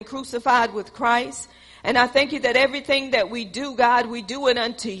crucified with Christ. And I thank you that everything that we do, God, we do it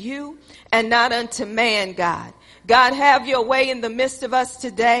unto you and not unto man, God. God, have your way in the midst of us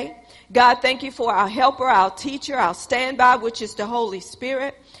today. God, thank you for our helper, our teacher, our standby, which is the Holy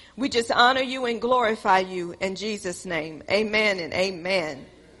Spirit. We just honor you and glorify you in Jesus' name. Amen and amen.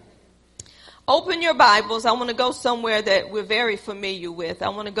 Open your Bibles. I want to go somewhere that we're very familiar with. I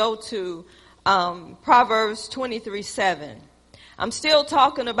want to go to Proverbs 23:7. I'm still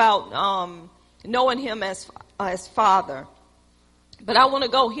talking about knowing him as Father. But I want to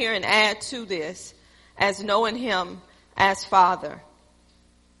go here and add to this as knowing him as Father.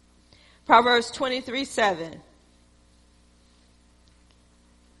 Proverbs 23:7.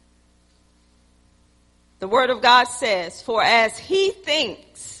 The word of God says, "For as he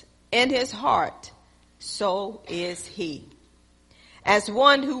thinks in his heart, so is he. As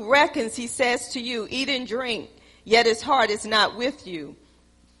one who reckons, he says to you, eat and drink, yet his heart is not with you,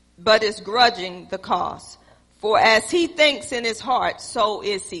 but is grudging the cause. For as he thinks in his heart, so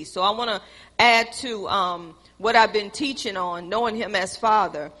is he." So I want to add to what I've been teaching on, knowing him as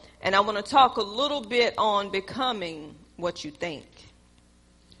Father. And I want to talk a little bit on becoming what you think.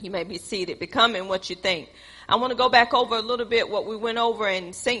 You may be seated. Becoming what you think. I want to go back over a little bit what we went over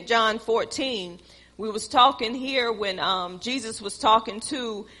in St. John 14. We was talking here when Jesus was talking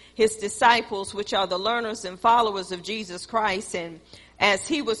to his disciples, which are the learners and followers of Jesus Christ. And as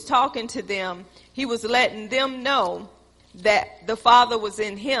he was talking to them, he was letting them know that the Father was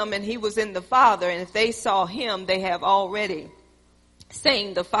in him and he was in the Father. And if they saw him, they have already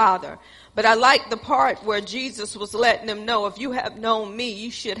seen the Father. But I like the part where Jesus was letting them know, if you have known me,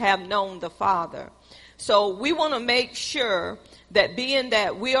 you should have known the Father. So we want to make sure that being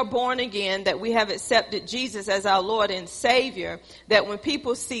that we are born again, that we have accepted Jesus as our Lord and Savior, that when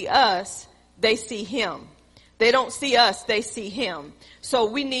people see us, they see him. They don't see us, they see him. So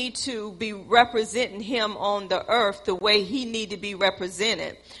we need to be representing him on the earth the way he need to be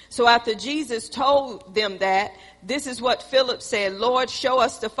represented. So after Jesus told them that, this is what Philip said, "Lord, show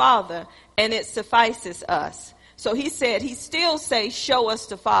us the Father, and it suffices us." So he said, he still say, "Show us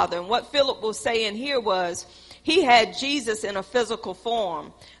the Father." And what Philip was saying here was, he had Jesus in a physical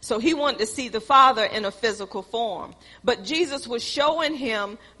form. So he wanted to see the Father in a physical form. But Jesus was showing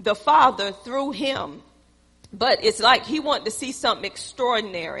him the Father through him. But it's like he wanted to see something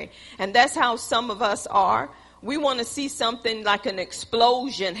extraordinary. And that's how some of us are. We want to see something like an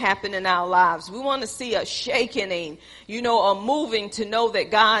explosion happen in our lives. We want to see a shaking, a moving to know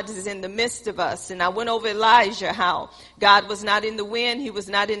that God is in the midst of us. And I went over Elijah, how God was not in the wind. He was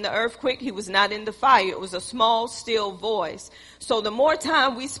not in the earthquake. He was not in the fire. It was a small, still voice. So the more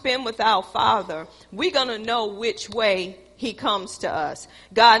time we spend with our Father, we're going to know which way he comes to us.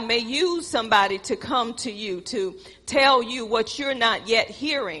 God may use somebody to come to you to tell you what you're not yet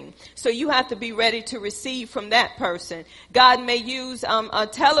hearing. So you have to be ready to receive from that person. God may use a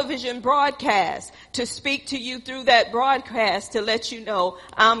television broadcast to speak to you through that broadcast to let you know,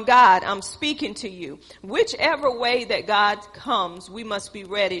 I'm God, I'm speaking to you. Whichever way that God comes, we must be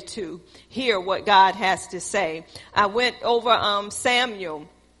ready to hear what God has to say. I went over Samuel.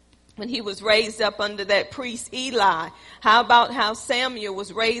 When he was raised up under that priest Eli. How about how Samuel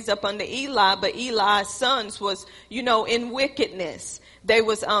was raised up under Eli, but Eli's sons was, in wickedness. They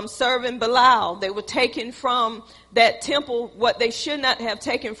was serving Belial. They were taken from that temple, what they should not have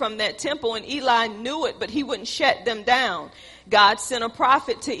taken from that temple, and Eli knew it, but he wouldn't shut them down. God sent a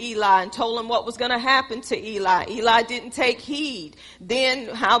prophet to Eli and told him what was going to happen to Eli. Eli didn't take heed. Then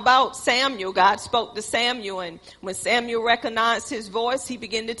how about Samuel? God spoke to Samuel, and when Samuel recognized his voice, he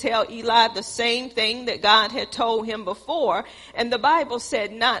began to tell Eli the same thing that God had told him before. And the Bible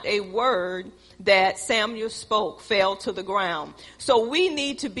said not a word that Samuel spoke fell to the ground. So we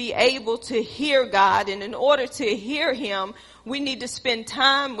need to be able to hear God, and in order to hear him, we need to spend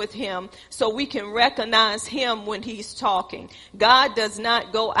time with him so we can recognize him when he's talking. God does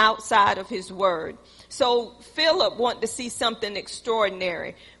not go outside of his word. So Philip wanted to see something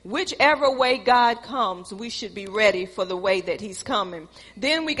extraordinary. Whichever way God comes, we should be ready for the way that he's coming.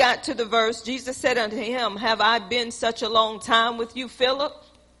 Then we got to the verse, Jesus said unto him, "Have I been such a long time with you, Philip,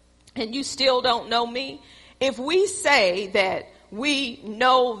 and you still don't know me?" If we say that we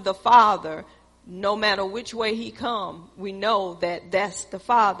know the Father, no matter which way he come, we know that that's the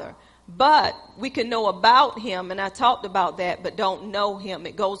Father. But we can know about him, and I talked about that, but don't know him.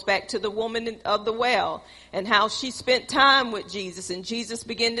 It goes back to the woman of the well and how she spent time with Jesus, and Jesus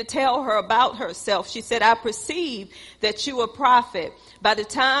began to tell her about herself. She said, "I perceive that you are a prophet." By the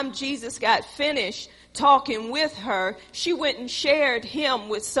time Jesus got finished talking with her, she went and shared him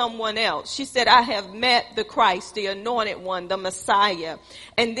with someone else. She said, I have met the Christ, the anointed one, the Messiah.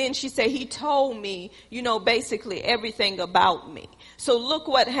 And then she said, he told me, basically everything about me. So look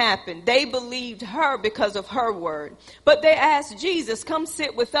what happened. They believed her because of her word. But they asked Jesus, come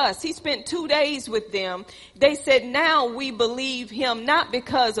sit with us. He spent 2 days with them. They said, now we believe him, not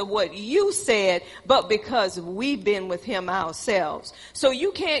because of what you said, but because we've been with him ourselves. So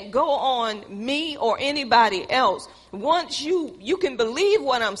you can't go on me or anybody else. Once you can believe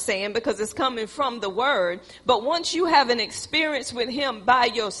what I'm saying because it's coming from the word, but once you have an experience with him by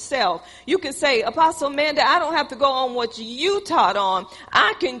yourself, you can say, Apostle Amanda, I don't have to go on what you taught on.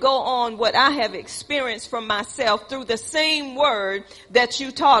 I can go on what I have experienced from myself through the same word that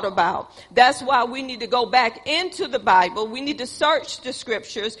you taught about. That's why we need to go back into the Bible. We need to search the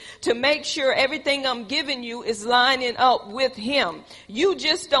scriptures to make sure everything I'm giving you is lining up with him. You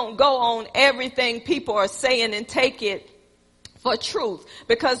just don't go on everything people are saying and take it for truth,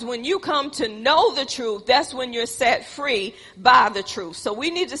 because when you come to know the truth, that's when you're set free by the truth. So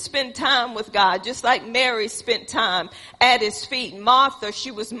we need to spend time with God, just like Mary spent time at his feet. Martha, she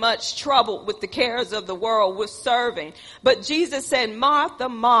was much troubled with the cares of the world, with serving. But Jesus said, Martha,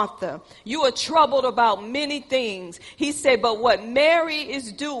 Martha, you are troubled about many things. He said, but what Mary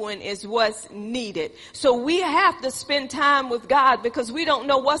is doing is what's needed. So we have to spend time with God because we don't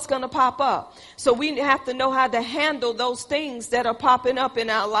know what's going to pop up. So we have to know how to handle those things that are popping up in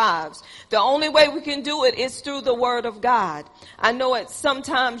our lives. The only way we can do it is through the word of God. I know it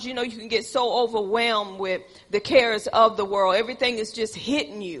sometimes, you can get so overwhelmed with the cares of the world. Everything is just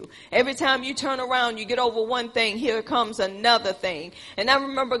hitting you. Every time you turn around, you get over one thing, here comes another thing. And I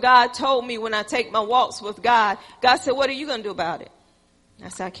remember God told me when I take my walks with God, God said, what are you going to do about it? I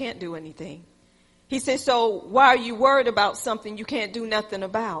said, I can't do anything. He said, so why are you worried about something you can't do nothing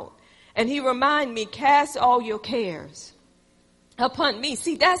about? And he reminded me, cast all your cares upon me.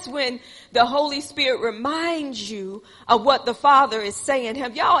 See, that's when the Holy Spirit reminds you of what the Father is saying.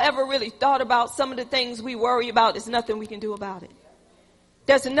 Have y'all ever really thought about some of the things we worry about? There's nothing we can do about it.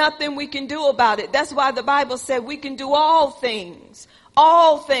 There's nothing we can do about it. That's why the Bible said we can do all things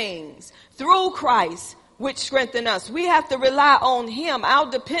through Christ, which strengthen us. We have to rely on him.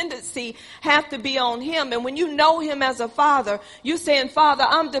 Our dependency have to be on him. And when you know him as a father, you're saying, Father,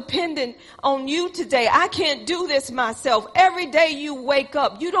 I'm dependent on you today. I can't do this myself. Every day you wake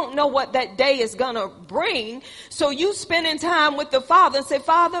up, you don't know what that day is going to bring. So you spending time with the Father and say,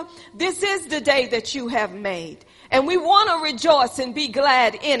 Father, this is the day that you have made. And we want to rejoice and be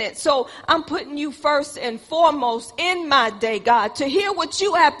glad in it. So I'm putting you first and foremost in my day, God, to hear what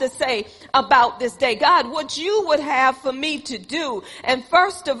you have to say about this day. God, what you would have for me to do. And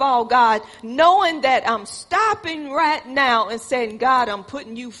first of all, God, knowing that I'm stopping right now and saying, God, I'm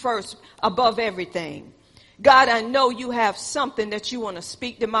putting you first above everything. God, I know you have something that you want to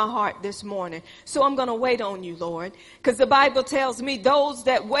speak to my heart this morning. So I'm going to wait on you, Lord. Because the Bible tells me those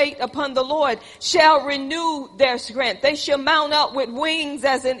that wait upon the Lord shall renew their strength. They shall mount up with wings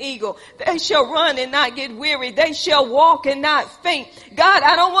as an eagle. They shall run and not get weary. They shall walk and not faint. God,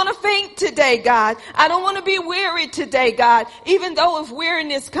 I don't want to faint today, God. I don't want to be weary today, God. Even though if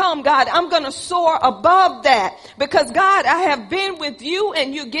weariness come, God, I'm going to soar above that. Because God, I have been with you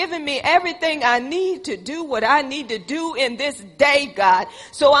and you're giving me everything I need to do what I need to do in this day, God.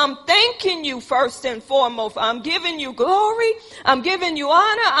 So I'm thanking you first and foremost. I'm giving you glory. I'm giving you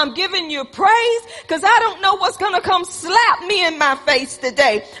honor. I'm giving you praise because I don't know what's going to come slap me in my face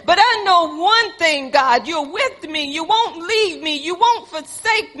today. But I know one thing, God, you're with me. You won't leave me. You won't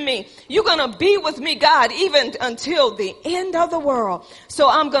forsake me. You're going to be with me, God, even until the end of the world. So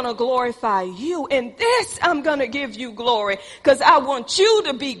I'm going to glorify you. In this, I'm going to give you glory because I want you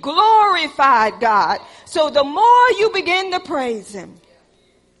to be glorified, God. So the more you begin to praise him,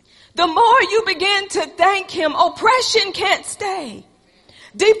 the more you begin to thank him, oppression can't stay.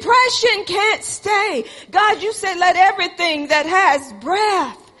 Depression can't stay. God, you said, let everything that has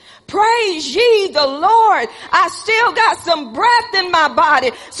breath praise ye the Lord. I still got some breath in my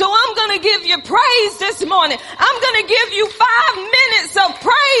body. So I'm going to give you praise this morning. I'm going to give you 5 minutes of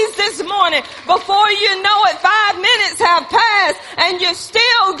praise this morning. Before you know it, 5 minutes have passed and you're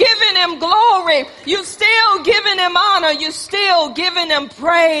still giving him glory. You're still giving him honor. You're still giving him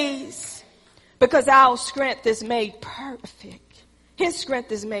praise. Because our strength is made perfect. His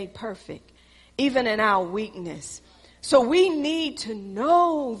strength is made perfect, even in our weakness. So we need to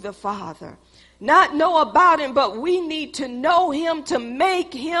know the Father, not know about him, but we need to know him to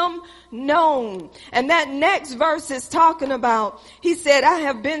make him known. And that next verse is talking about, he said, I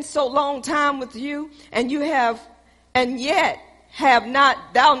have been so long time with you and yet have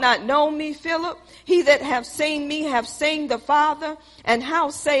thou not known me, Philip? He that have seen me have seen the Father. And how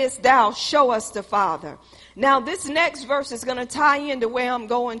sayest thou, show us the Father? Now this next verse is going to tie into where I'm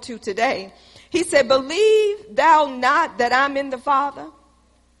going to today. He said, believe thou not that I'm in the Father?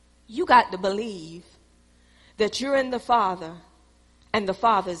 You got to believe that you're in the Father and the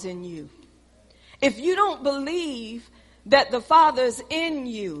Father's in you. If you don't believe that the Father's in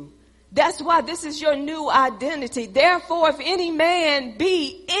you, that's why this is your new identity. Therefore, if any man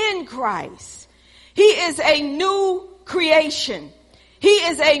be in Christ, he is a new creation. He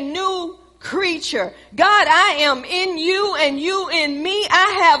is a new creature. God, I am in you and you in me.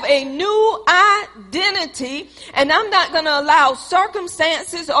 I have a new identity, and I'm not going to allow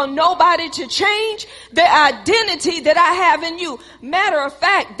circumstances or nobody to change the identity that I have in you. Matter of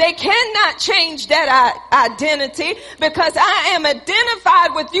fact, they cannot change that identity because I am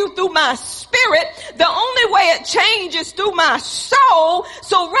identified with you through my spirit. The only way it changes through my soul.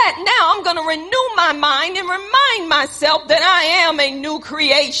 So right now I'm going to renew my mind and remind myself that I am a new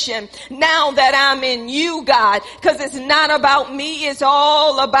creation now that I'm in you, God, because it's not about me. It's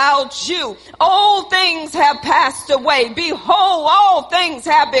all about you. Old things have passed away. Behold, all things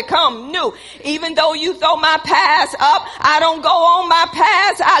have become new. Even though you throw my past up, I don't go on my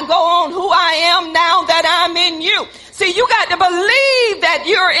past. I go on who I am now that I'm in you. See, you got to believe that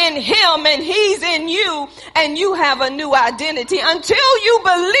you're in him and he's in you and you have a new identity. Until you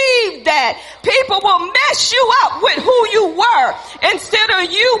believe that, people will mess you up with who you were instead of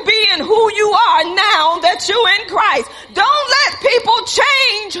you being who you are now that you're in Christ. Don't let people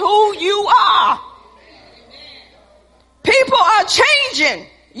change who you are. People are changing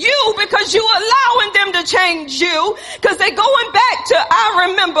you because you're allowing them to change you because they're going back to I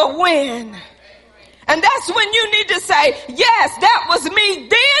remember when. And that's when you need to say, yes, that was me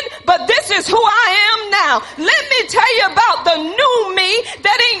then, but this is who I am now. Let me tell you about the new me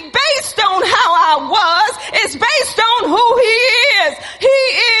that ain't based on how I was. It's based on who he is. He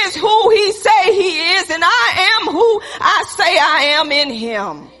is who he say he is, and I am who I say I am in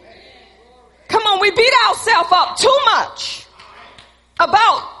him. Come on, we beat ourselves up too much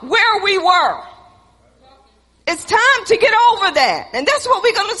about where we were. It's time to get over that. And that's what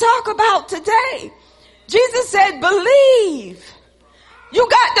we're going to talk about today. Jesus said, believe. You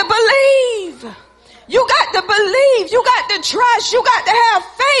got to believe. You got to believe. You got to trust. You got to have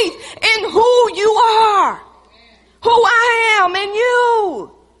faith in who you are. Who I am in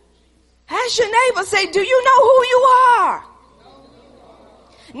you. Ask your neighbor, say, do you know who you are?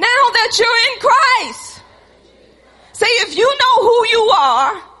 Now that you're in Christ. Say, if you know who you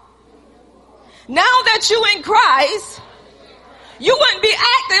are, now that you're in Christ, you wouldn't be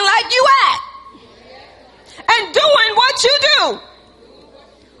acting like you act. And doing what you do.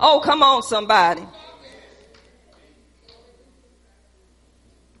 Oh, come on, somebody.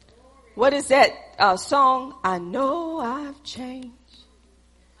 What is that song? I know I've changed.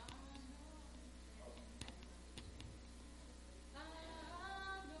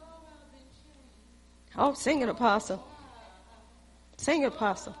 Oh, sing it, Apostle. Sing it,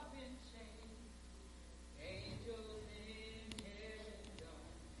 Apostle.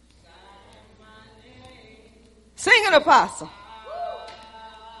 Sing it, Apostle.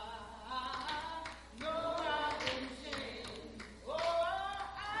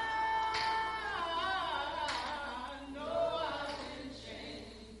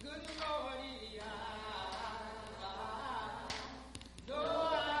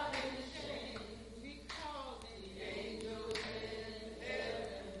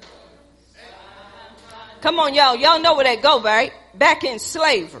 Come on, y'all. Y'all know where they go, right? Back in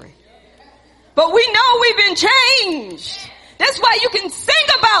slavery. But we know we've been changed. That's why you can sing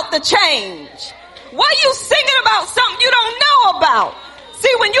about the change. Why are you singing about something you don't know about? See,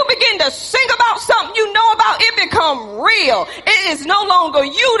 when you begin to sing about something you know about, it become real. It is no longer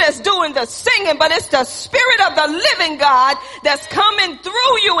you that's doing the singing, but it's the Spirit of the living God that's coming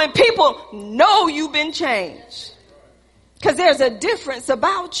through you, and people know you've been changed. Because there's a difference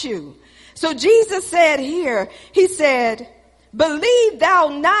about you. So Jesus said here, he said, believe thou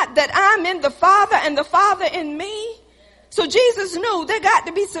not that I'm in the Father and the Father in me? So Jesus knew there got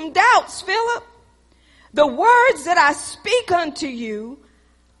to be some doubts, Philip. The words that I speak unto you,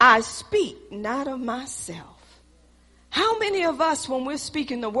 I speak not of myself. How many of us, when we're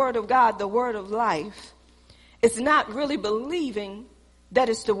speaking the word of God, the word of life, it's not really believing that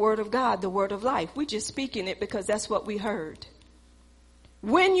it's the word of God, the word of life. We're just speaking it because that's what we heard.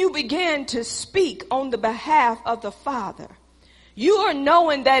 When you begin to speak on the behalf of the Father, you are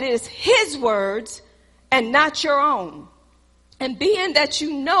knowing that it's his words and not your own. And being that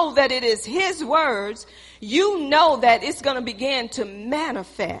you know that it is his words, you know that it's going to begin to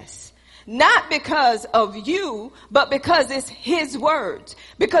manifest. Not because of you, but because it's his words.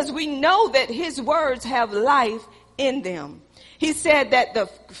 Because we know that his words have life in them. He said that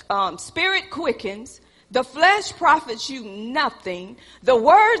the spirit quickens, the flesh profits you nothing. The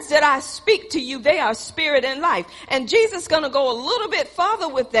words that I speak to you, they are spirit and life. And Jesus is going to go a little bit further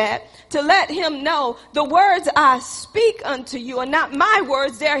with that to let him know the words I speak unto you are not my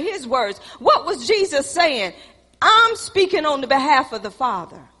words, they're his words. What was Jesus saying? I'm speaking on the behalf of the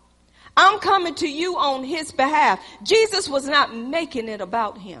Father. I'm coming to you on his behalf. Jesus was not making it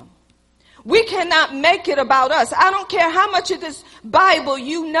about him. We cannot make it about us. I don't care how much of this Bible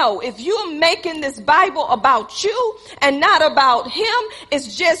you know. If you're making this Bible about you and not about him,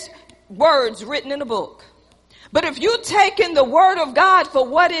 it's just words written in a book. But if you're taking the word of God for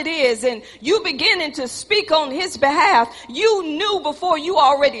what it is and you beginning to speak on his behalf, you knew before you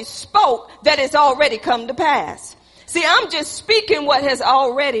already spoke that it's already come to pass. See, I'm just speaking what has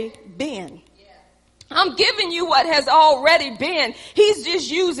already been. I'm giving you what has already been. He's just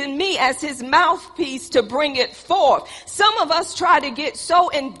using me as his mouthpiece to bring it forth. Some of us try to get so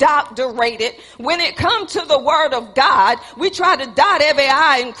indoctrinated when it comes to the word of God. We try to dot every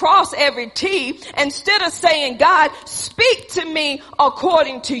I and cross every T instead of saying, God, speak to me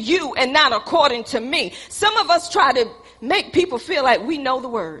according to you and not according to me. Some of us try to make people feel like we know the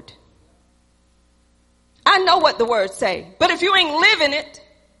word. I know what the words say, but if you ain't living it,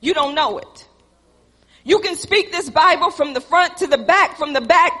 you don't know it. You can speak this Bible from the front to the back, from the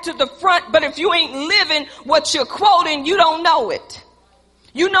back to the front, but if you ain't living what you're quoting, you don't know it.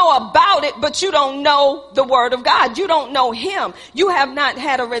 You know about it, but you don't know the word of God. You don't know him. You have not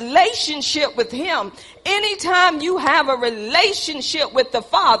had a relationship with him. Anytime you have a relationship with the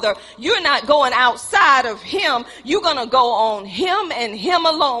Father, you're not going outside of him. You're going to go on him and him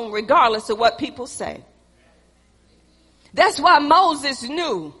alone, regardless of what people say. That's why Moses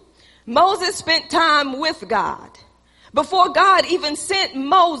knew. Moses spent time with God. Before God even sent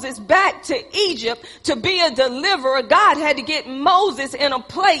Moses back to Egypt to be a deliverer, God had to get Moses in a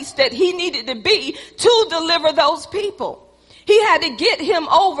place that he needed to be to deliver those people. He had to get him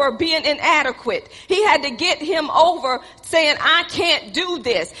over being inadequate. He had to get him over saying, I can't do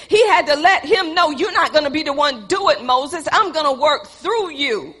this. He had to let him know, you're not going to be the one do it, Moses. I'm going to work through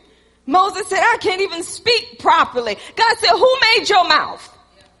you. Moses said, I can't even speak properly. God said, who made your mouth?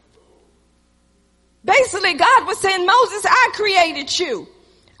 Basically, God was saying, Moses, I created you.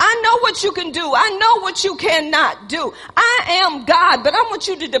 I know what you can do. I know what you cannot do. I am God, but I want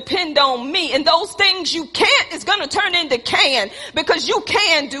you to depend on me. And those things you can't is going to turn into can, because you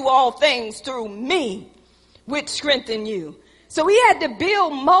can do all things through me, which strengthen you. So he had to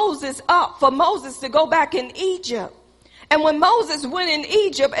build Moses up for Moses to go back in Egypt. And when Moses went in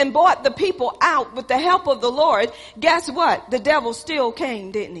Egypt and brought the people out with the help of the Lord, guess what? The devil still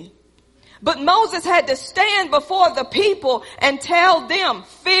came, didn't he? But Moses had to stand before the people and tell them,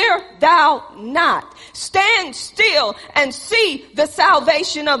 fear thou not. Stand still and see the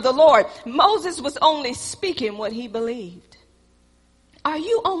salvation of the Lord. Moses was only speaking what he believed. Are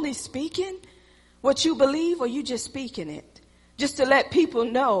you only speaking what you believe, or you just speaking it? Just to let people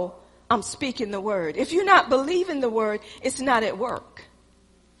know I'm speaking the word. If you're not believing the word, it's not at work.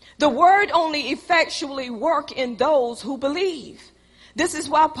 The word only effectually work in those who believe. This is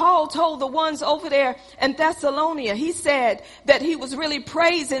why Paul told the ones over there in Thessalonica, he said that he was really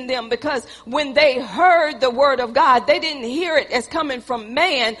praising them, because when they heard the word of God, they didn't hear it as coming from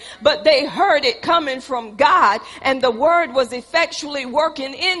man, but they heard it coming from God. And the word was effectually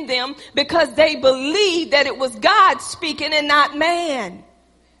working in them because they believed that it was God speaking and not man.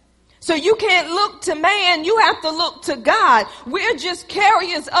 So you can't look to man, you have to look to God. We're just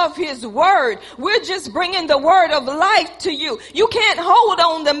carriers of his word. We're just bringing the word of life to you. You can't hold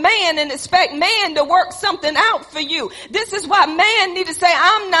on to man and expect man to work something out for you. This is why man need to say,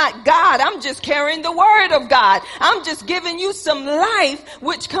 I'm not God. I'm just carrying the word of God. I'm just giving you some life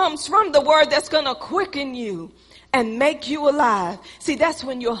which comes from the word that's going to quicken you and make you alive. See, that's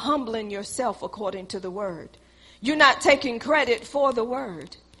when you're humbling yourself according to the word. You're not taking credit for the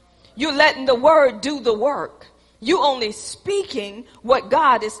word. You're letting the word do the work. You only speaking what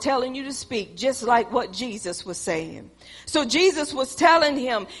God is telling you to speak, just like what Jesus was saying. So Jesus was telling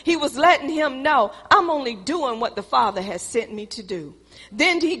him, he was letting him know, I'm only doing what the Father has sent me to do.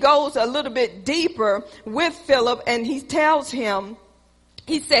 Then he goes a little bit deeper with Philip, and he tells him,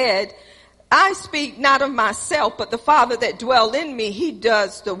 he said, I speak not of myself, but the Father that dwells in me, he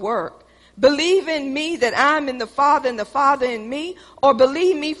does the work. Believe in me that I'm in the Father and the Father in me, or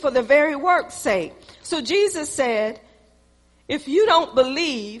believe me for the very work's sake. So Jesus said, If you don't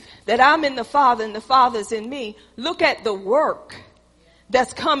believe that I'm in the Father and the Father's in me, look at the work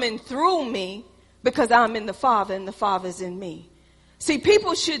that's coming through me because I'm in the Father and the Father's in me. See,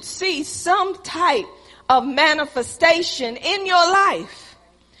 people should see some type of manifestation in your life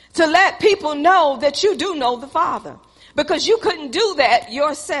to let people know that you do know the Father, because you couldn't do that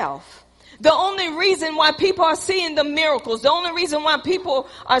yourself. The only reason why people are seeing the miracles, the only reason why people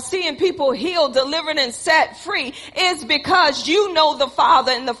are seeing people healed, delivered, and set free is because you know the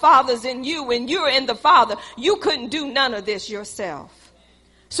Father and the Father's in you and you're in the Father. You couldn't do none of this yourself.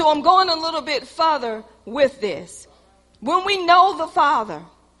 So I'm going a little bit further with this. When we know the Father,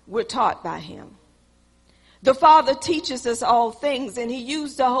 we're taught by him. The Father teaches us all things, and he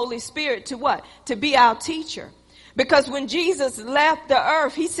used the Holy Spirit to what? To be our teacher. Because when Jesus left the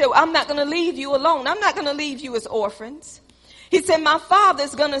earth, he said, I'm not going to leave you alone. I'm not going to leave you as orphans. He said, my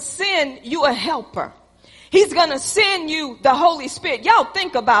Father's going to send you a helper. He's going to send you the Holy Spirit. Y'all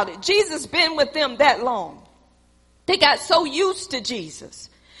think about it. Jesus been with them that long. They got so used to Jesus.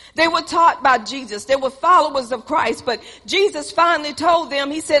 They were taught by Jesus. They were followers of Christ. But Jesus finally told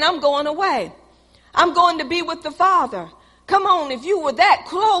them, he said, I'm going away. I'm going to be with the Father. Come on, if you were that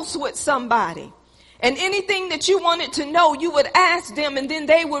close with somebody, and anything that you wanted to know, you would ask them, and then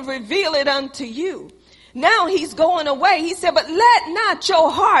they would reveal it unto you. Now he's going away. He said, but let not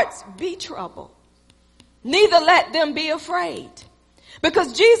your hearts be troubled, neither let them be afraid.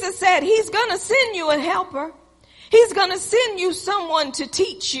 Because Jesus said he's going to send you a helper. He's going to send you someone to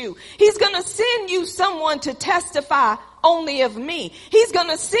teach you. He's going to send you someone to testify only of me. He's going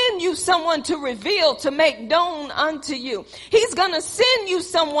to send you someone to reveal, to make known unto you. He's going to send you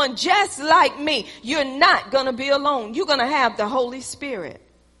someone just like me. You're not going to be alone. You're going to have the Holy Spirit.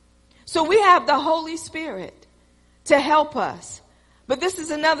 So we have the Holy Spirit to help us. But this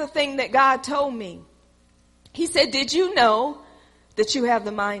is another thing that God told me. He said, did you know that you have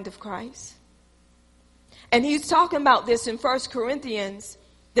the mind of Christ? And he's talking about this in 1 Corinthians,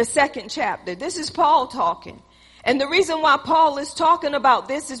 the 2nd chapter. This is Paul talking. And the reason why Paul is talking about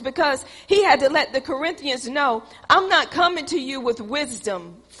this is because he had to let the Corinthians know, I'm not coming to you with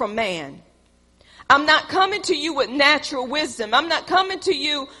wisdom from man. I'm not coming to you with natural wisdom. I'm not coming to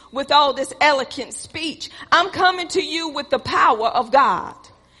you with all this eloquent speech. I'm coming to you with the power of God.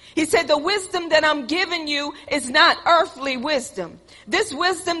 He said, the wisdom that I'm giving you is not earthly wisdom. This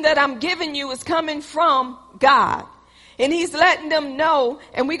wisdom that I'm giving you is coming from God. And he's letting them know,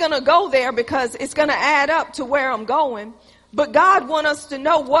 and we're going to go there because it's going to add up to where I'm going. But God wants us to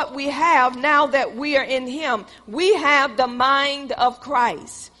know what we have now that we are in him. We have the mind of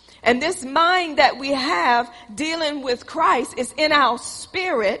Christ. And this mind that we have dealing with Christ is in our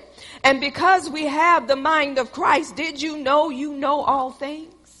spirit. And because we have the mind of Christ, did you know all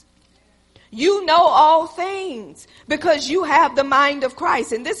things? You know all things because you have the mind of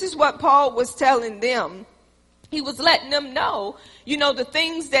Christ. And this is what Paul was telling them. He was letting them know, the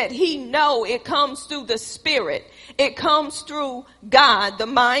things that he know, it comes through the Spirit. It comes through God, the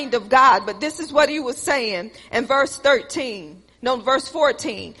mind of God. But this is what he was saying in verse 14.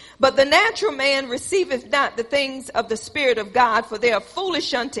 But the natural man receiveth not the things of the Spirit of God, for they are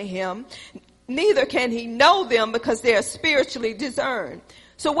foolish unto him. Neither can he know them because they are spiritually discerned.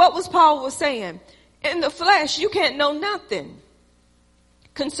 So what was Paul was saying? In the flesh, you can't know nothing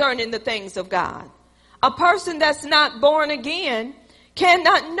concerning the things of God. A person that's not born again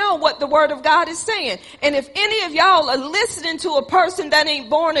cannot know what the word of God is saying. And if any of y'all are listening to a person that ain't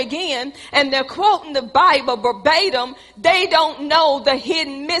born again and they're quoting the Bible verbatim, they don't know the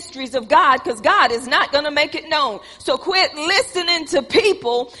hidden mysteries of God, because God is not going to make it known. So quit listening to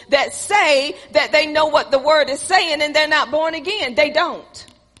people that say that they know what the word is saying and they're not born again. They don't,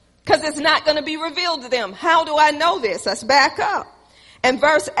 because it's not going to be revealed to them. How do I know this? Let's back up. In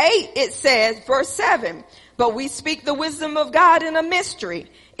verse 8, it says, verse 7, but we speak the wisdom of God in a mystery,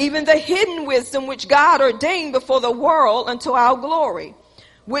 even the hidden wisdom which God ordained before the world unto our glory,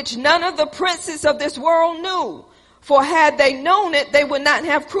 which none of the princes of this world knew. For had they known it, they would not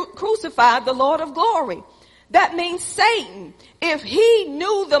have crucified the Lord of glory. That means Satan, if he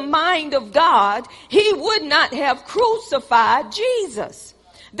knew the mind of God, he would not have crucified Jesus.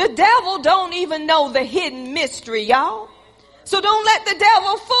 The devil don't even know the hidden mystery, y'all. So don't let the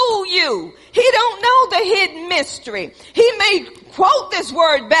devil fool you. He don't know the hidden mystery. He may quote this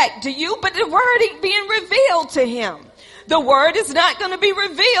word back to you, but the word ain't being revealed to him. The word is not going to be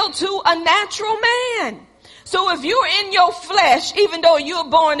revealed to a natural man. So if you're in your flesh, even though you're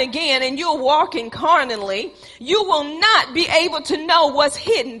born again and you're walking carnally, you will not be able to know what's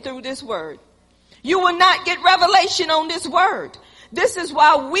hidden through this word. You will not get revelation on this word. This is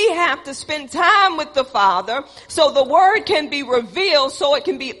why we have to spend time with the Father so the word can be revealed, so it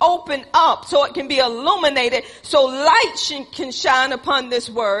can be opened up, so it can be illuminated, so light can shine upon this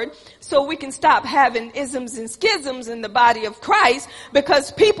word, so we can stop having isms and schisms in the body of Christ,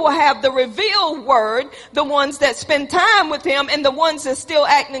 because people have the revealed word, the ones that spend time with him, and the ones that still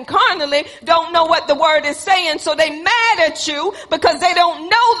acting carnally don't know what the word is saying, so they mad at you because they don't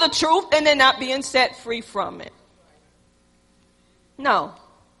know the truth and they're not being set free from it. No.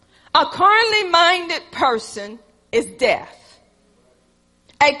 A carnally minded person is death.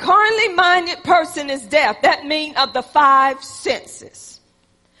 A carnally minded person is death. That means of the five senses.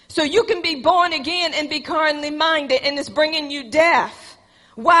 So you can be born again and be carnally minded, and it's bringing you death.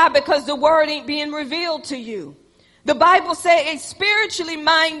 Why? Because the word ain't being revealed to you. The Bible says a spiritually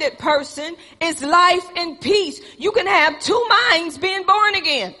minded person is life and peace. You can have two minds being born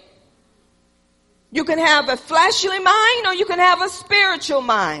again. You can have a fleshly mind or you can have a spiritual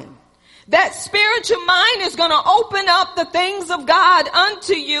mind. That spiritual mind is going to open up the things of God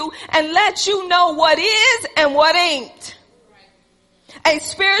unto you and let you know what is and what ain't. A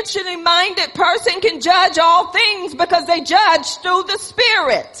spiritually minded person can judge all things because they judge through the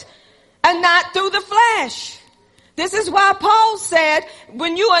spirit and not through the flesh. This is why Paul said,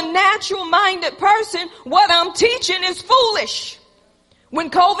 when you're a natural minded person, what I'm teaching is foolish. When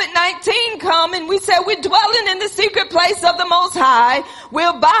COVID-19 come and we said we're dwelling in the secret place of the Most High, we're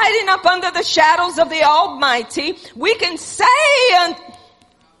abiding up under the shadows of the Almighty, we can say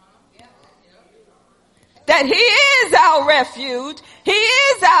that he is our refuge, he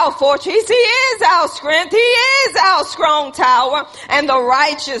is our fortress, he is our strength, he is our strong tower, and the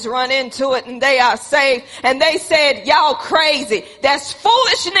righteous run into it and they are saved. And they said, y'all crazy. That's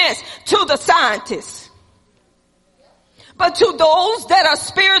foolishness to the scientists. But to those that are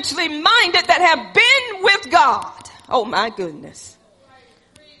spiritually minded, that have been with God. Oh my goodness.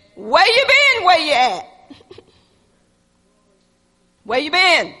 Where you been? Where you at? Where you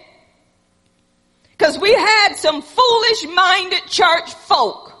been? Because we had some foolish minded church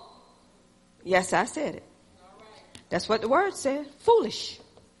folk. Yes, I said it. That's what the word said. Foolish.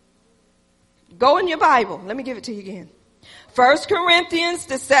 Go in your Bible. Let me give it to you again. 1 Corinthians,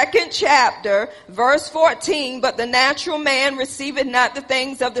 the 2nd chapter, verse 14, but the natural man receiveth not the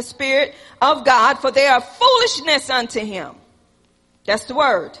things of the Spirit of God, for they are foolishness unto him. That's the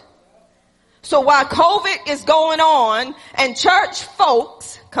word. So while COVID is going on and church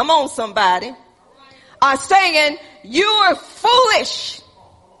folks, come on somebody, are saying, you are foolish.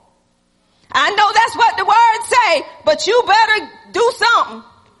 I know that's what the word say, but you better do something.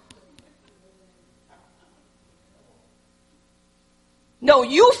 No,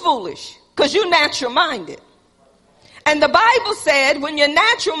 you foolish, because you're natural minded. And the Bible said when you're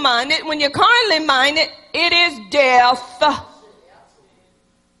natural minded, when you're carnally minded, it is death.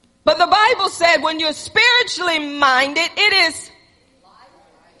 But the Bible said when you're spiritually minded, it is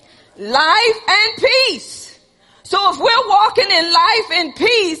life and peace. So if we're walking in life and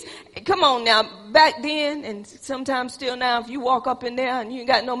peace, come on now, back then and sometimes still now, if you walk up in there and you ain't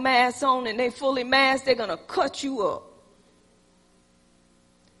got no mask on and they fully masked, they're going to cut you up.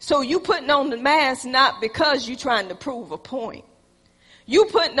 So you putting on the mask not because you're trying to prove a point. You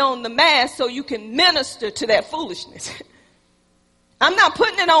putting on the mask so you can minister to that foolishness. I'm not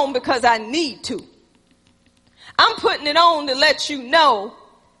putting it on because I need to. I'm putting it on to let you know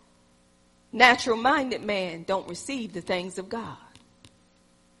natural-minded man don't receive the things of God.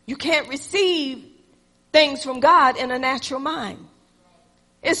 You can't receive things from God in a natural mind.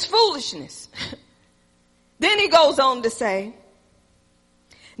 It's foolishness. Then he goes on to say,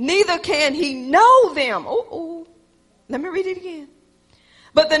 neither can he know them. Let me read it again.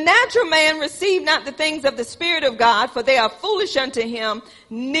 But the natural man receive not the things of the Spirit of God, for they are foolish unto him.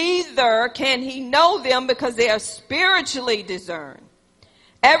 Neither can he know them because they are spiritually discerned.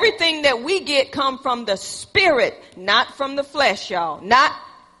 Everything that we get come from the Spirit, not from the flesh, y'all.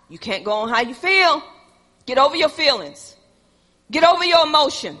 You can't go on how you feel. Get over your feelings. Get over your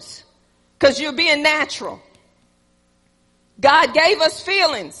emotions, because you're being natural. God gave us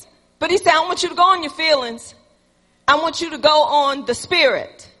feelings, but he said, I want you to go on your feelings. I want you to go on the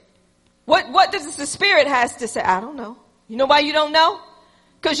Spirit. What does the Spirit has to say? I don't know. You know why you don't know?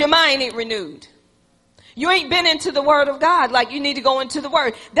 Because your mind ain't renewed. You ain't been into the Word of God like you need to go into the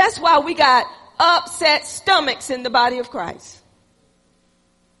Word. That's why we got upset stomachs in the body of Christ.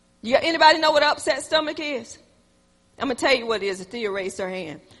 Anybody know what upset stomach is? I'm going to tell you what it is. Thea raised her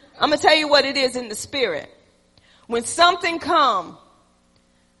hand. I'm going to tell you what it is in the spirit. When something comes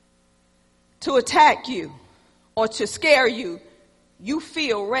to attack you or to scare you, you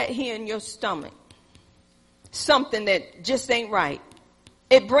feel right here in your stomach. something that just ain't right.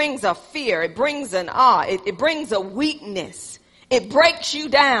 It brings a fear. It brings an awe. It brings a weakness. It breaks you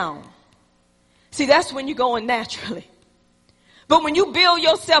down. See, that's when you're going naturally. But when you build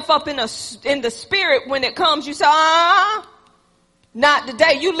yourself up in the spirit, when it comes, you say, not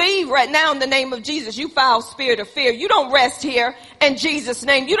today. You leave right now in the name of Jesus. You foul spirit of fear. You don't rest here in Jesus'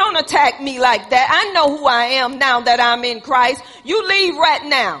 name. You don't attack me like that. I know who I am now that I'm in Christ. You leave right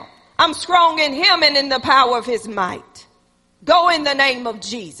now. I'm strong in him and in the power of his might. Go in the name of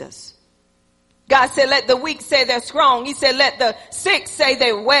Jesus. God said, let the weak say they're strong. He said, let the sick say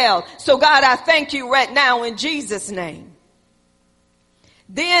they're well. So God, I thank you right now in Jesus' name.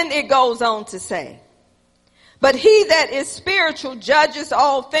 Then it goes on to say, but he that is spiritual judges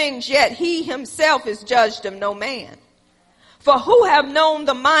all things, yet he himself is judged of no man. For who have known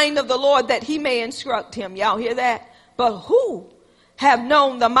the mind of the Lord that he may instruct him? Y'all hear that? But who have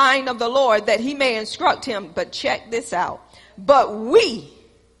known the mind of the Lord that he may instruct him? But check this out. But we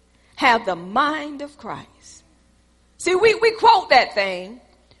have the mind of Christ. See, we quote that thing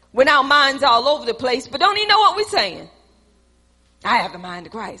when our minds all over the place, but don't even know what we're saying. I have the mind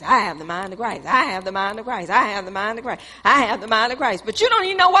of Christ. I have the mind of Christ. I have the mind of Christ. I have the mind of Christ. I have the mind of Christ. But you don't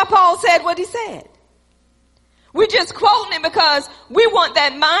even know why Paul said what he said. We're just quoting it because we want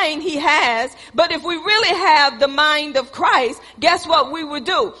that mind he has. But if we really have the mind of Christ, guess what we would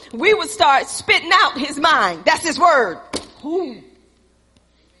do? We would start spitting out his mind. That's his word. Ooh.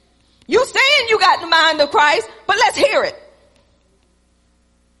 You saying you got the mind of Christ, but let's hear it.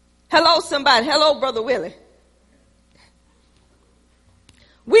 Hello, somebody. Hello, Brother Willie.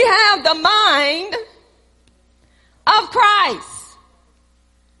 We have the mind of Christ.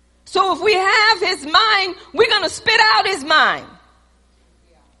 So if we have his mind, we're going to spit out his mind.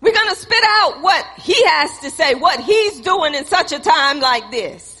 We're going to spit out what he has to say, what he's doing in such a time like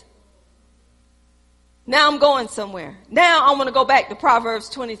this. Now I'm going somewhere. Now I want to go back to Proverbs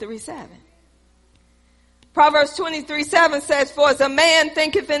 23:7. Proverbs 23:7 says, for as a man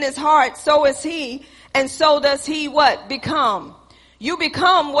thinketh in his heart, so is he, and so does he what? Become. You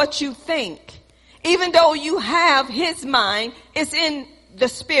become what you think. Even though you have his mind, it's in the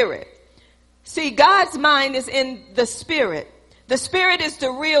spirit. See, God's mind is in the spirit. The spirit is the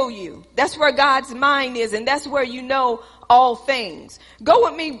real you. That's where God's mind is, and that's where you know all things. Go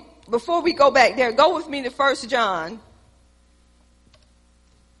with me, before we go back there, go with me to 1 John.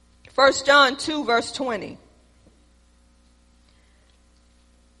 1 John 2, verse 20.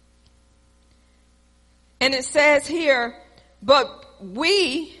 And it says here, but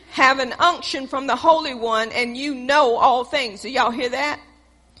we have an unction from the Holy One, and you know all things. Do y'all hear that?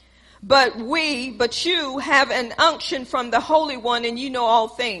 But you have an unction from the Holy One, and you know all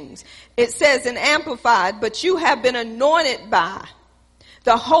things. It says in Amplified, but you have been anointed by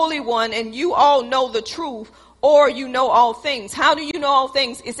the Holy One, and you all know the truth, or you know all things. How do you know all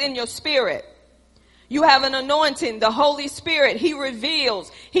things? It's in your spirit. You have an anointing, the Holy Spirit. He reveals,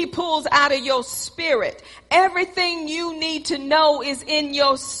 he pulls out of your spirit. Everything you need to know is in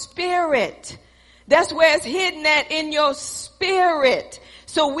your spirit. That's where it's hidden at, in your spirit.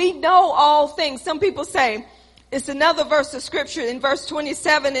 So we know all things. Some people say, it's another verse of scripture in verse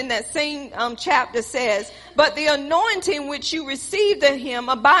 27 in that same chapter says, but the anointing which you received of him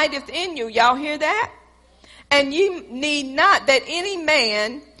abideth in you. Y'all hear that? And you need not that any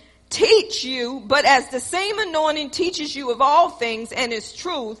man teach you, but as the same anointing teaches you of all things, and is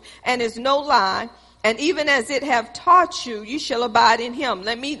truth, and is no lie, and even as it have taught you, you shall abide in him.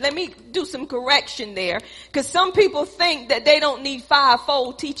 Let me do some correction there, because some people think that they don't need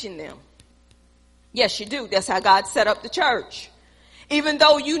fivefold teaching them. Yes, you do. That's how God set up the church. Even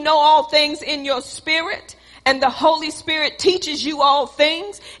though you know all things in your spirit, and the Holy Spirit teaches you all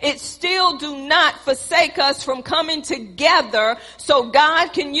things, it still do not forsake us from coming together so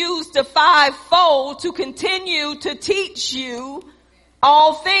God can use the fivefold to continue to teach you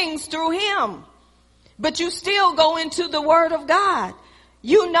all things through him. But you still go into the Word of God.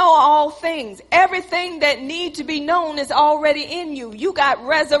 You know all things. Everything that needs to be known is already in you. You got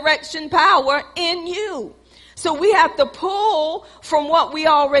resurrection power in you. So we have to pull from what we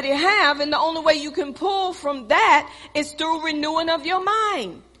already have, and the only way you can pull from that is through renewing of your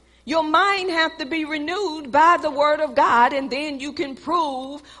mind. Your mind have to be renewed by the Word of God, and then you can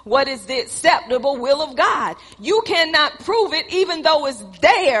prove what is the acceptable will of God. You cannot prove it even though it's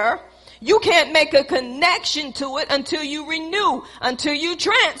there. You can't make a connection to it until you renew, until you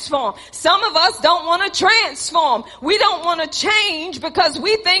transform. Some of us don't want to transform. We don't want to change because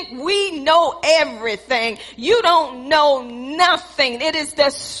we think we know everything. You don't know nothing. It is the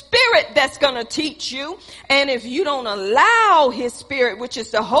Spirit that's going to teach you. And if you don't allow His Spirit, which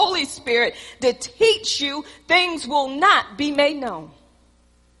is the Holy Spirit, to teach you, things will not be made known.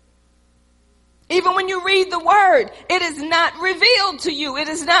 Even when you read the word, it is not revealed to you. It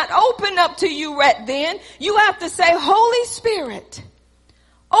is not opened up to you right then. You have to say, Holy Spirit,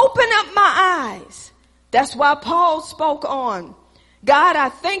 open up my eyes. That's why Paul spoke on, God, I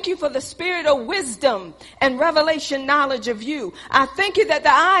thank you for the spirit of wisdom and revelation knowledge of you. I thank you that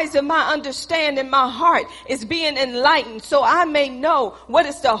the eyes of my understanding, my heart is being enlightened so I may know what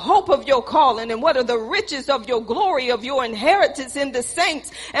is the hope of your calling and what are the riches of your glory, of your inheritance in the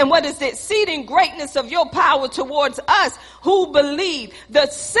saints, and what is the exceeding greatness of your power towards us who believe. The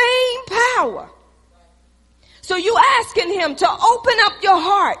same power. So you asking him to open up your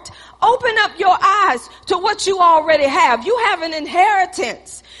heart, open up your eyes to what you already have. You have an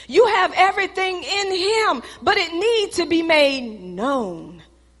inheritance. You have everything in him, but it needs to be made known.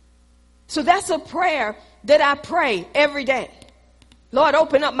 So that's a prayer that I pray every day. Lord,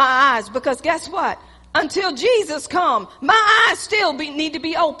 open up my eyes, because guess what? Until Jesus comes, my eyes still need to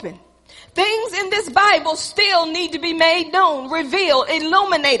be open. Things in this Bible still need to be made known, revealed,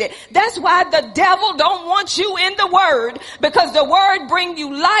 illuminated. That's why the devil don't want you in the word, because the word brings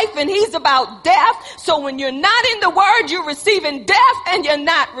you life and he's about death. So when you're not in the word, you're receiving death and you're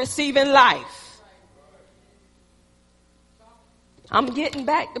not receiving life. I'm getting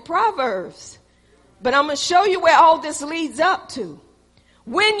back to Proverbs, but I'm going to show you where all this leads up to.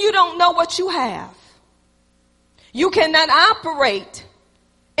 When you don't know what you have, you cannot operate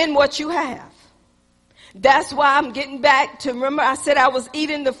in what you have. That's why I'm getting back to, remember I said I was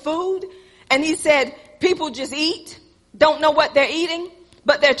eating the food, and he said people just eat, don't know what they're eating,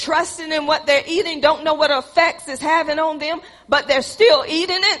 but they're trusting in what they're eating, don't know what effects it's having on them, but they're still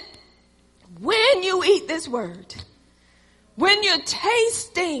eating it. When you eat this word, when you're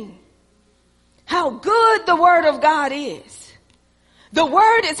tasting how good the word of God is, the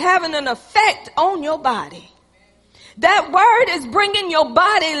word is having an effect on your body. That word is bringing your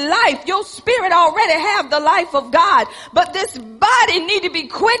body life. Your spirit already have the life of God, but this body need to be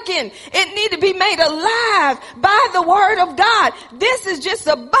quickened. It need to be made alive by the word of God. This is just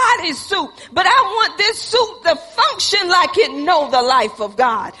a body suit, but I want this suit to function like it know the life of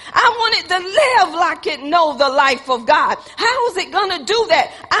God. I want it to live like it know the life of God. How is it going to do that?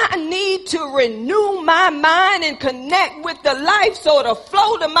 I need to renew my mind and connect with the life so it'll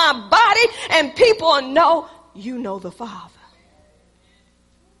flow to my body and people will know you know the Father.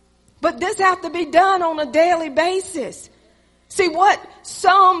 But this has to be done on a daily basis. See, what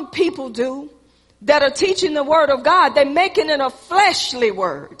some people do that are teaching the word of God, they're making it a fleshly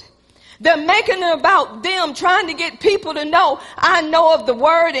word. They're making it about them, trying to get people to know, I know of the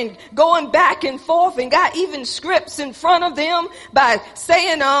word, and going back and forth, and got even scripts in front of them by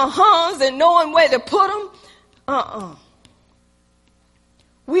saying uh-huhs and knowing where to put them.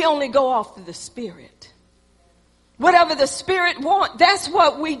 We only go off of the Spirit. Whatever the Spirit wants, that's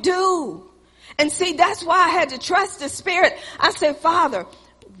what we do. And see, that's why I had to trust the Spirit. I said, Father,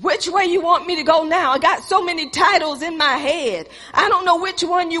 which way you want me to go now? I got so many titles in my head. I don't know which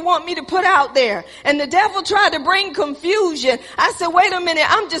one you want me to put out there. And the devil tried to bring confusion. I said, wait a minute,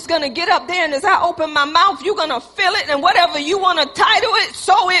 I'm just going to get up there, and as I open my mouth, you're going to fill it, and whatever you want to title it,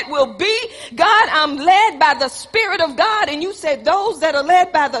 so it will be. God, I'm led by the Spirit of God. And you said those that are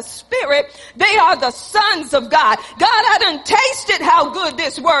led by the Spirit, they are the sons of God. God, I done tasted how good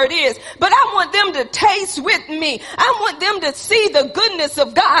this word is, but I want them to taste with me. I want them to see the goodness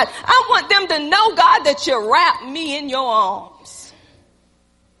of God. I want them to know, God, that you wrap me in your arms.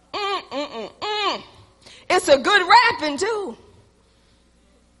 It's a good wrapping too.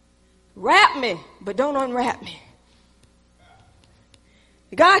 Wrap me, but don't unwrap me.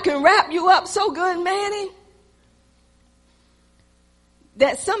 God can wrap you up so good, Manny,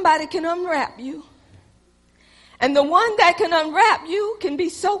 that somebody can unwrap you. And the one that can unwrap you can be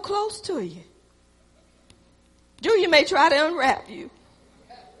so close to you. Julia may try to unwrap you.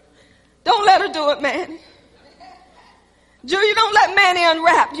 Don't let her do it, Manny. Julia, don't let Manny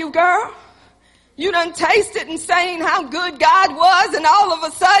unwrap you, girl. You done tasted and saying how good God was, and all of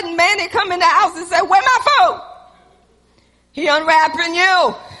a sudden Manny come in the house and say, where my food? He unwrapping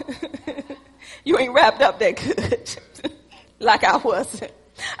you. You ain't wrapped up that good like I wasn't.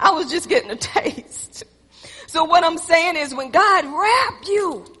 I was just getting a taste. So what I'm saying is, when God wrapped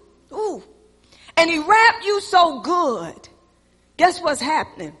you, and he wrapped you so good, guess what's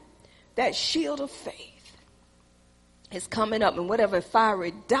happening? that shield of faith is coming up, and whatever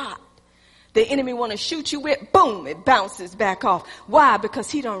fiery dot the enemy want to shoot you with, boom, it bounces back off. Why? Because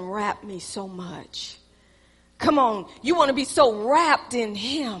he done wrapped me so much. Come on, you want to be so wrapped in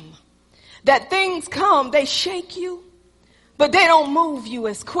him that things come, they shake you, but they don't move you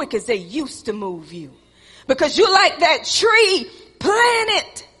as quick as they used to move you. Because you're like that tree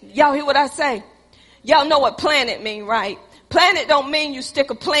planted. Y'all hear what I say? Y'all know what planted mean, right? Planted don't mean you stick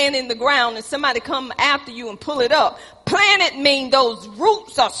a plant in the ground and somebody come after you and pull it up. Planted mean those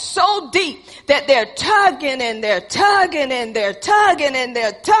roots are so deep that they're tugging and they're tugging and they're tugging and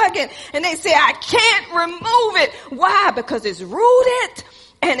they're tugging. And they say, I can't remove it. Why? Because it's rooted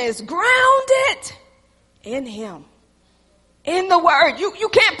and it's grounded in him. In the word. You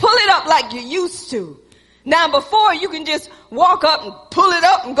can't pull it up like you used to. Now before you can just walk up and pull it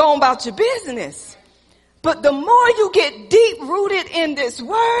up and go about your business. But the more you get deep rooted in this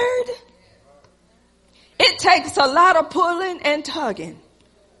word, it takes a lot of pulling and tugging.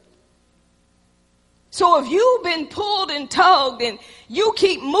 So if you've been pulled and tugged and you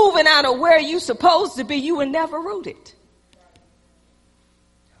keep moving out of where you're supposed to be, you were never rooted.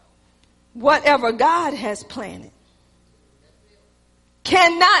 Whatever God has planted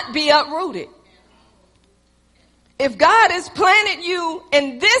cannot be uprooted. If God has planted you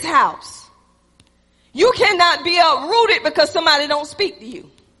in this house, you cannot be uprooted because somebody don't speak to you.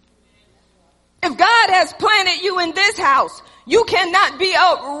 If God has planted you in this house, you cannot be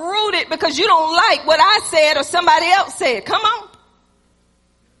uprooted because you don't like what I said or somebody else said. Come on.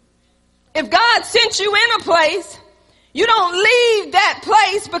 If God sent you in a place, you don't leave that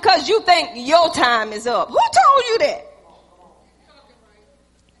place because you think your time is up. Who told you that?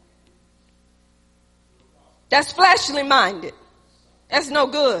 That's fleshly minded. That's no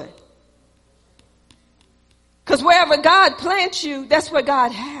good. Because wherever God plants you, that's where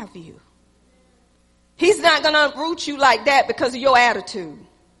God have you. He's not going to uproot you like that because of your attitude.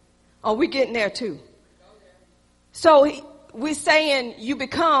 Oh, we're getting there too. So we're saying you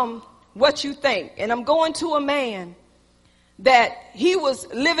become what you think. And I'm going to a man that he was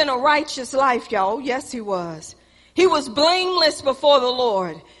living a righteous life, y'all. Yes, he was. He was blameless before the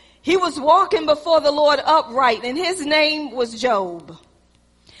Lord. He was walking before the Lord upright, and his name was Job.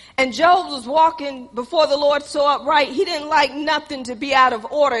 And Job was walking before the Lord so upright, he didn't like nothing to be out of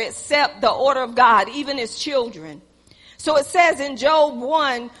order except the order of God, even his children. So it says in Job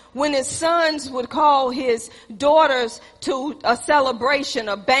 1, when his sons would call his daughters to a celebration,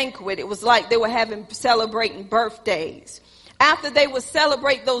 a banquet, it was like they were celebrating birthdays. After they would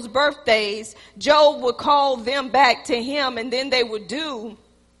celebrate those birthdays, Job would call them back to him, and then they would do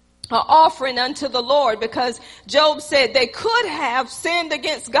an offering unto the Lord, because Job said they could have sinned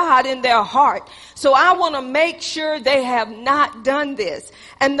against God in their heart. So I want to make sure they have not done this.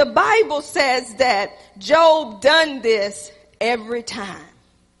 And the Bible says that Job done this every time.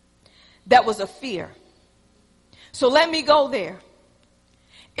 That was a fear. So let me go there.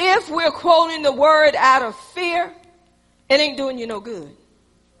 If we're quoting the word out of fear, it ain't doing you no good.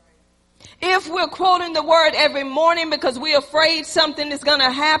 If we're quoting the word every morning because we're afraid something is going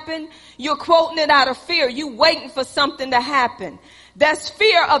to happen, you're quoting it out of fear. You're waiting for something to happen. That's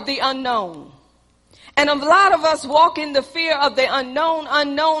fear of the unknown. And a lot of us walk in the fear of the unknown.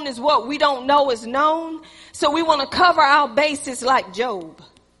 Unknown is what we don't know is known. So we want to cover our bases like Job.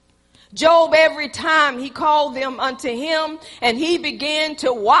 Job, every time he called them unto him and he began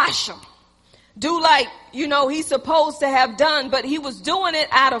to wash them. Do like, he's supposed to have done, but he was doing it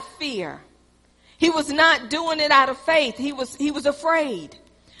out of fear. He was not doing it out of faith. He was afraid.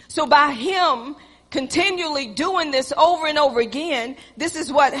 So by him continually doing this over and over again, this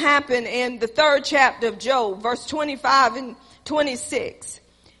is what happened in the 3rd chapter of Job, verse 25 and 26.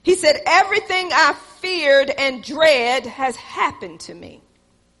 He said, everything I feared and dread has happened to me.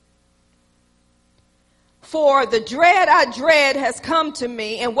 For the dread I dread has come to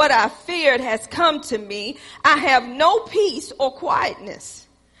me, and what I feared has come to me. I have no peace or quietness.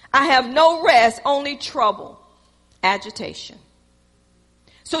 I have no rest, only trouble, agitation.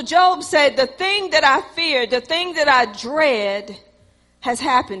 So Job said, the thing that I feared, the thing that I dread has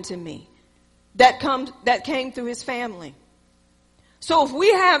happened to me. That came through his family. So if we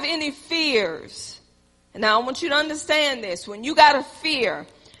have any fears, and now I want you to understand this, when you got a fear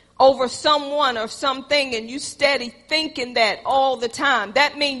over someone or something and you steady thinking that all the time,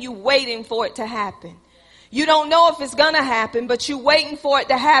 that means you waiting for it to happen. You don't know if it's going to happen, but you waiting for it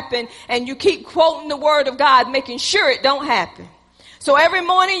to happen, and you keep quoting the word of God, making sure it don't happen. So every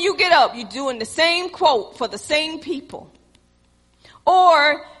morning you get up, you're doing the same quote for the same people.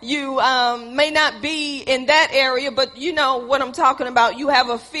 Or you may not be in that area, but you know what I'm talking about. You have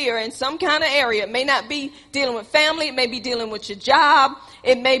a fear in some kind of area. It may not be dealing with family. It may be dealing with your job.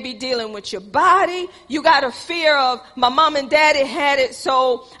 It may be dealing with your body. You got a fear of, my mom and daddy had it,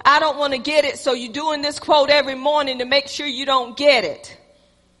 so I don't want to get it. So you're doing this quote every morning to make sure you don't get it.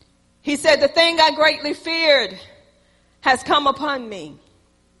 He said, the thing I greatly feared has come upon me.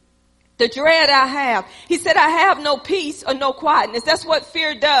 The dread I have. He said, I have no peace or no quietness. That's what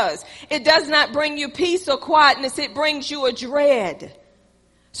fear does. It does not bring you peace or quietness. It brings you a dread.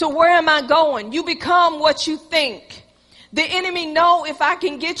 So where am I going? You become what you think. The enemy know if I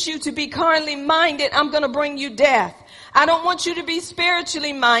can get you to be carnally minded, I'm going to bring you death. I don't want you to be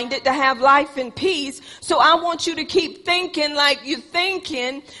spiritually minded to have life and peace. So I want you to keep thinking like you're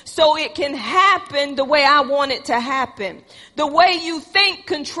thinking so it can happen the way I want it to happen. The way you think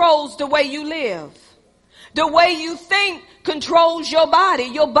controls the way you live. The way you think controls your body.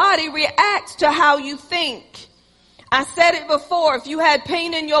 Your body reacts to how you think. I said it before, if you had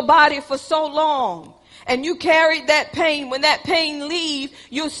pain in your body for so long, and you carried that pain, when that pain leaves,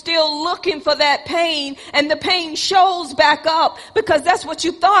 you're still looking for that pain, and the pain shows back up because that's what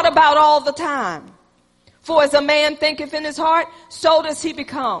you thought about all the time. For as a man thinketh in his heart, so does he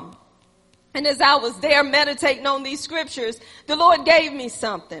become. And as I was there meditating on these scriptures, the Lord gave me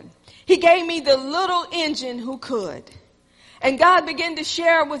something. He gave me the little engine who could. And God began to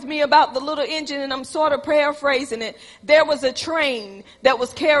share with me about the little engine, and I'm sort of paraphrasing it. There was a train that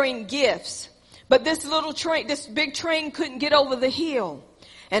was carrying gifts. But this little train, this big train couldn't get over the hill.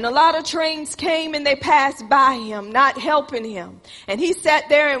 And a lot of trains came and they passed by him, not helping him. And he sat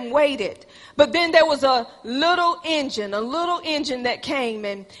there and waited. But then there was a little engine that came,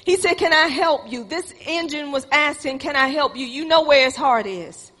 and he said, can I help you? This engine was asking, can I help you? You know where his heart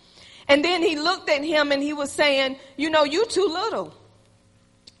is. And then he looked at him and he was saying, you know, you too little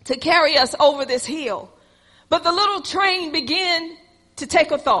to carry us over this hill. But the little train began to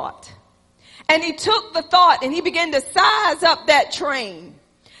take a thought. And he took the thought and he began to size up that train.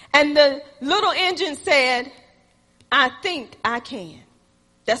 And the little engine said, I think I can.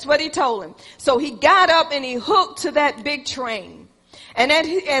 That's what he told him. So he got up and he hooked to that big train. And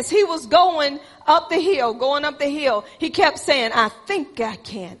as he was going up the hill, he kept saying, I think I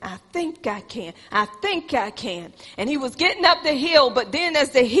can, I think I can, I think I can. And he was getting up the hill, but then as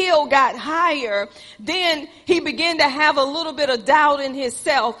the hill got higher, then he began to have a little bit of doubt in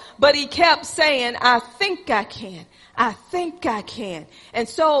himself, but he kept saying, I think I can, I think I can. And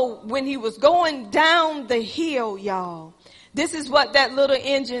so when he was going down the hill, y'all, this is what that little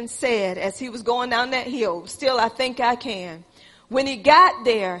engine said as he was going down that hill. Still, I think I can. When he got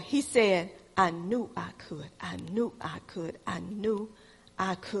there, he said, I knew I could. I knew I could. I knew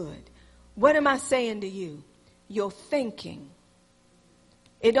I could. What am I saying to you? Your thinking.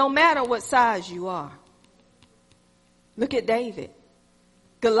 It don't matter what size you are. Look at David.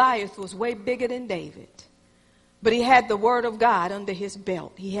 Goliath was way bigger than David. But he had the word of God under his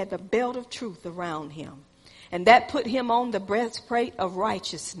belt. He had the belt of truth around him. And that put him on the breastplate of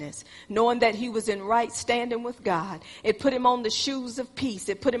righteousness, knowing that he was in right standing with God. It put him on the shoes of peace.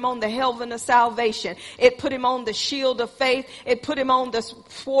 It put him on the helmet of salvation. It put him on the shield of faith. It put him on the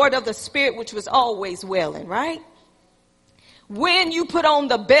sword of the Spirit, which was always welling, right? When you put on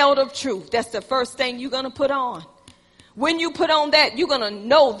the belt of truth, that's the first thing you're going to put on. When you put on that, you're going to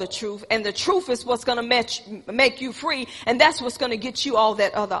know the truth, and the truth is what's going to make you free, and that's what's going to get you all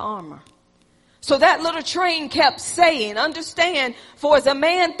that other armor. So that little train kept saying, understand, for as a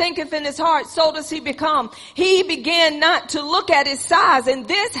man thinketh in his heart, so does he become. He began not to look at his size. And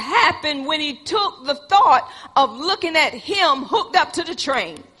this happened when he took the thought of looking at him hooked up to the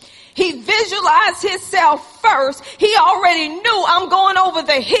train. He visualized himself first. He already knew I'm going over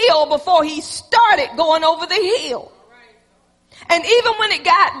the hill before he started going over the hill. And even when it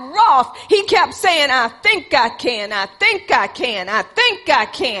got rough, he kept saying, I think I can, I think I can, I think I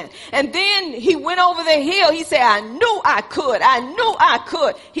can. And then he went over the hill. He said, I knew I could, I knew I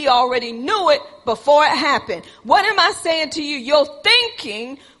could. He already knew it before it happened. What am I saying to you? Your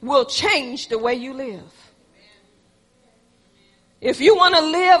thinking will change the way you live. If you want to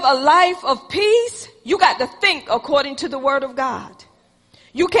live a life of peace, you got to think according to the word of God.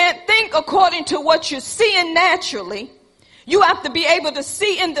 You can't think according to what you're seeing naturally. You have to be able to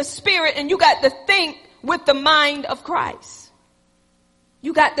see in the spirit, and you got to think with the mind of Christ.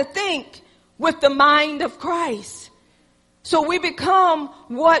 You got to think with the mind of Christ. So we become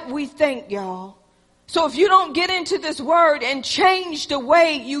what we think, y'all. So if you don't get into this word and change the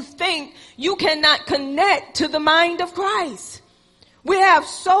way you think, you cannot connect to the mind of Christ. We have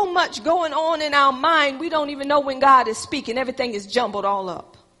so much going on in our mind, we don't even know when God is speaking. Everything is jumbled all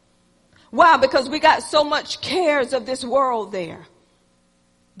up. Why? Because we got so much cares of this world there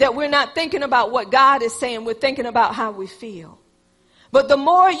that we're not thinking about what God is saying. We're thinking about how we feel. But the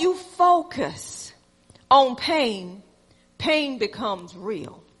more you focus on pain, pain becomes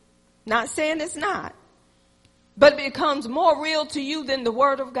real. Not saying it's not, but it becomes more real to you than the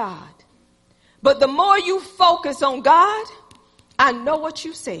word of God. But the more you focus on God, I know what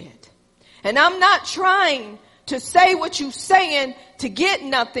you said. And I'm not trying to say what you're saying to get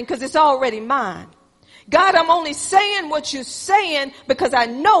nothing because it's already mine. God, I'm only saying what you're saying because I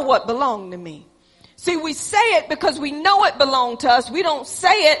know what belonged to me. See, we say it because we know it belonged to us. We don't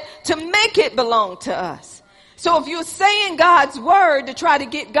say it to make it belong to us. So if you're saying God's word to try to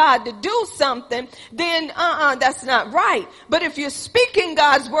get God to do something, then that's not right. But if you're speaking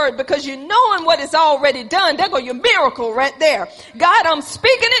God's word because you're knowing what is already done, there go your miracle right there. God, I'm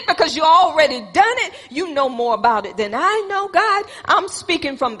speaking it because you already done it. You know more about it than I know, God. I'm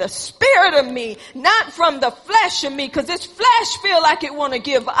speaking from the spirit of me, not from the flesh of me, because this flesh feel like it want to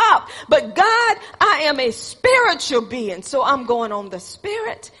give up. But God, I am a spiritual being, so I'm going on the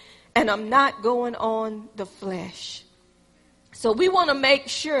spirit. And I'm not going on the flesh. So we want to make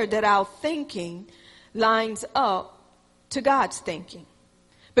sure that our thinking lines up to God's thinking.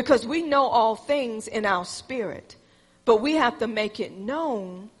 Because we know all things in our spirit. But we have to make it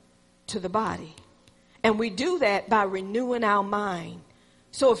known to the body. And we do that by renewing our mind.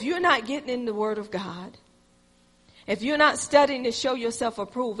 So if you're not getting in the word of God, if you're not studying to show yourself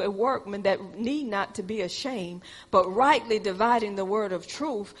approved, a workman that need not to be ashamed, but rightly dividing the word of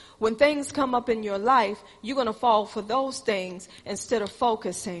truth, when things come up in your life, you're going to fall for those things instead of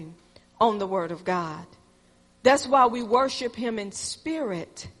focusing on the word of God. That's why we worship him in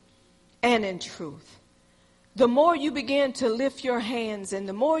spirit and in truth. The more you begin to lift your hands and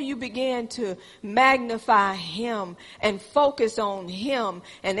the more you begin to magnify him and focus on him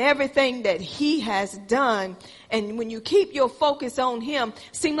and everything that he has done. And when you keep your focus on him,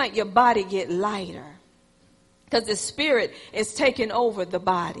 seem like your body get lighter because the spirit is taking over the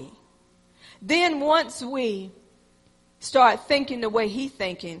body. Then once we start thinking the way he's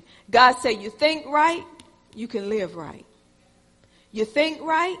thinking, God said, you think right, you can live right. You think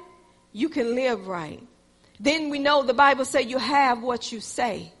right, you can live right. Then we know the Bible says you have what you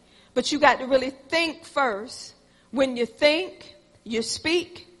say. But you got to really think first. When you think, you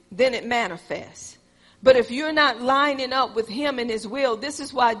speak, then it manifests. But if you're not lining up with him and his will, this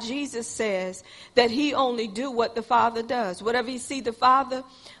is why Jesus says that he only do what the Father does. Whatever you see the Father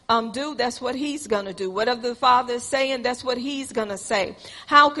do, that's what he's going to do. Whatever the Father is saying, that's what he's going to say.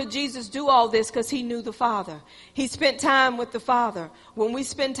 How could Jesus do all this? Because he knew the Father. He spent time with the Father. When we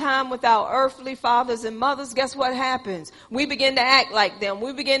spend time with our earthly fathers and mothers, guess what happens? We begin to act like them.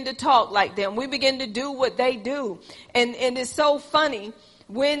 We begin to talk like them. We begin to do what they do. And it's so funny.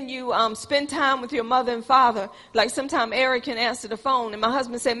 When you spend time with your mother and father, like sometimes Eric can answer the phone and my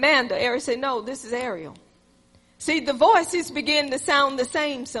husband say, Manda. Eric say, no, this is Ariel. See, the voices begin to sound the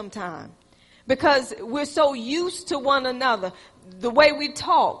same sometimes because we're so used to one another. The way we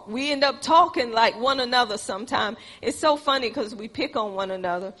talk, we end up talking like one another sometimes. It's so funny because we pick on one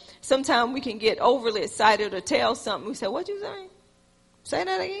another. Sometimes we can get overly excited or tell something. We say, what'd you say? Say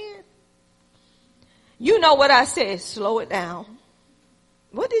that again. You know what I said. Slow it down.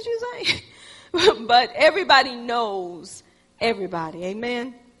 What did you say? But everybody knows everybody.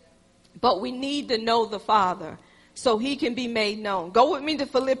 Amen. But we need to know the Father so he can be made known. Go with me to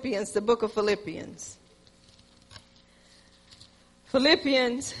Philippians, the book of Philippians.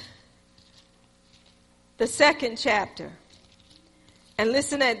 Philippians, the 2nd chapter. And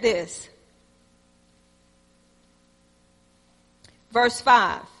listen at this. Verse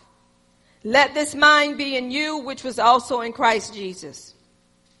 5. Let this mind be in you, which was also in Christ Jesus.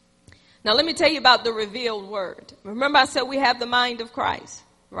 Now let me tell you about the revealed word. Remember I said we have the mind of Christ,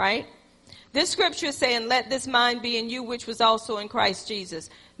 right? This scripture is saying, let this mind be in you, which was also in Christ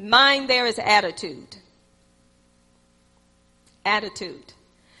Jesus. Mind there is attitude. Attitude.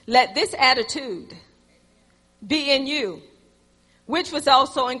 Let this attitude be in you, which was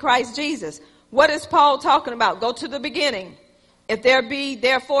also in Christ Jesus. What is Paul talking about? Go to the beginning. If there be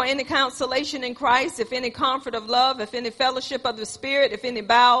therefore any consolation in Christ, if any comfort of love, if any fellowship of the Spirit, if any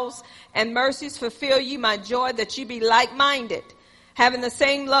bowels and mercies, fulfill ye my joy that ye be like-minded, having the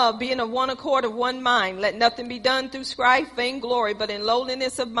same love, being of one accord, of one mind. Let nothing be done through strife, vain glory, but in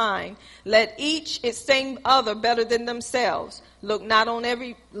lowliness of mind. Let each esteem other better than themselves. Look not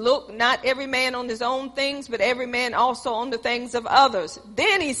every man on his own things, but every man also on the things of others.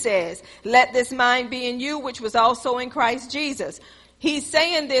 Then he says, let this mind be in you, which was also in Christ Jesus. He's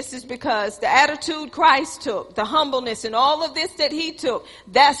saying this is because the attitude Christ took, the humbleness and all of this that he took,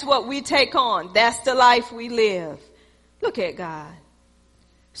 that's what we take on. That's the life we live. Look at God.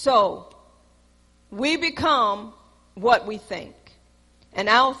 So we become what we think. And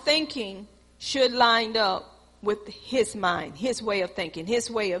our thinking should line up with his mind, his way of thinking, his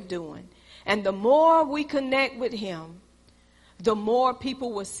way of doing. And the more we connect with him, the more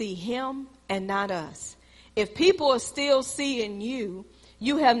people will see him and not us. If people are still seeing you,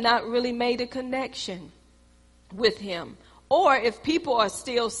 you have not really made a connection with him. Or if people are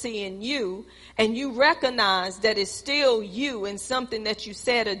still seeing you and you recognize that it's still you and something that you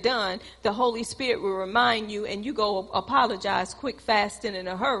said or done, the Holy Spirit will remind you and you go apologize quick, fast, and in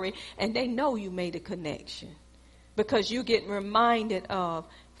a hurry, and they know you made a connection because you get reminded of,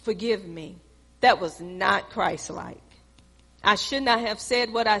 forgive me, that was not Christ-like. I should not have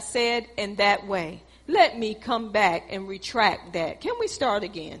said what I said in that way. Let me come back and retract that. Can we start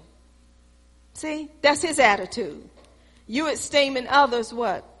again? See, that's his attitude. You esteeming others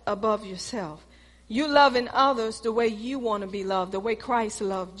what? Above yourself. You loving others the way you want to be loved, the way Christ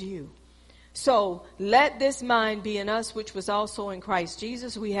loved you. So let this mind be in us, which was also in Christ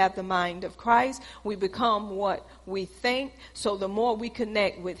Jesus. We have the mind of Christ. We become what we think. So the more we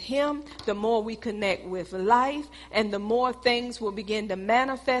connect with him, the more we connect with life, and the more things will begin to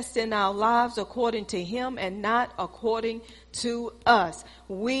manifest in our lives according to him and not according to us.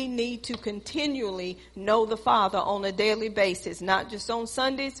 We need to continually know the Father on a daily basis, not just on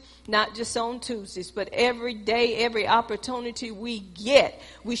Sundays, not just on Tuesdays, but every day, every opportunity we get,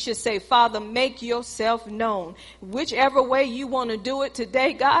 we should say, Father, make yourself known. Whichever way you want to do it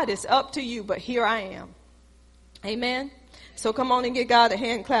today, God, it's up to you, but here I am. Amen. So come on and give God a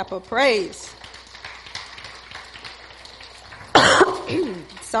hand clap of praise.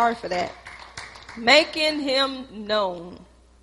 Sorry for that. Making him known.